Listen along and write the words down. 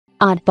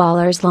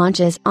Oddballers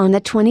launches on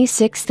the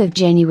 26th of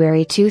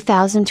January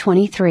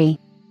 2023.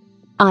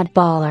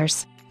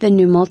 Oddballers, the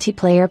new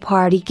multiplayer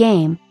party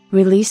game,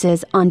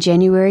 releases on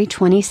January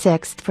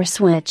 26th for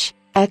Switch,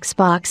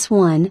 Xbox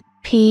One,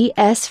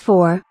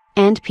 PS4,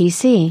 and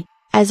PC,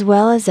 as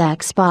well as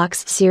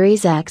Xbox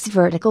Series X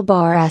Vertical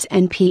Bar S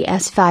and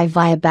PS5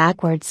 via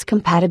backwards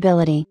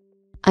compatibility.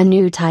 A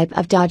new type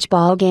of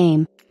dodgeball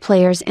game,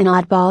 players in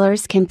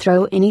Oddballers can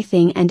throw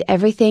anything and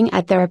everything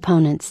at their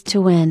opponents to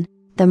win.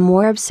 The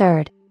more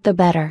absurd, the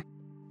better.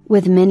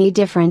 With many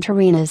different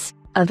arenas,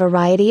 a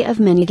variety of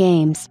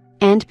mini-games,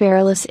 and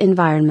perilous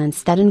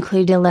environments that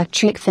include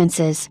electric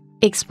fences,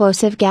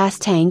 explosive gas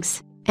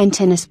tanks, and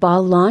tennis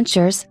ball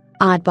launchers,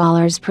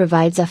 Oddballers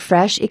provides a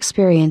fresh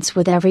experience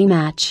with every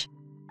match.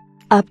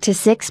 Up to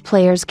 6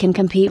 players can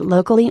compete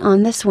locally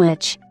on the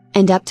Switch,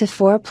 and up to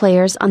 4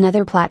 players on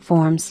other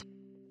platforms.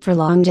 For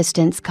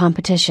long-distance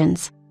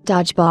competitions,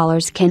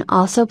 Dodgeballers can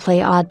also play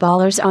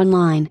Oddballers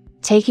online,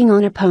 taking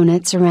on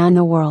opponents around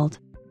the world.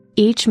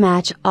 Each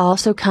match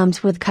also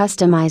comes with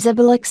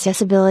customizable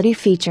accessibility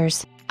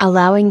features,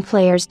 allowing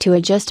players to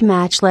adjust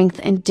match length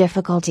and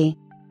difficulty.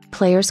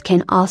 Players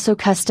can also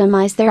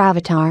customize their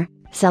avatar,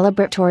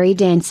 celebratory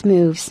dance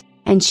moves,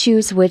 and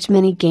choose which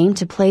mini-game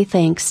to play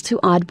thanks to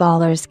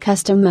Oddballers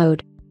custom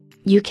mode.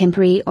 You can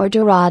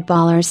pre-order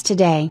Oddballers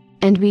today,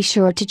 and be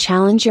sure to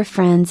challenge your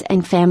friends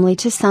and family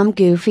to some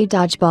goofy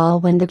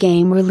dodgeball when the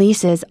game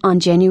releases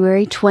on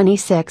January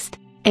 26th.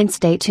 And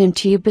stay tuned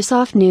to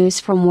Ubisoft News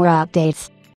for more updates.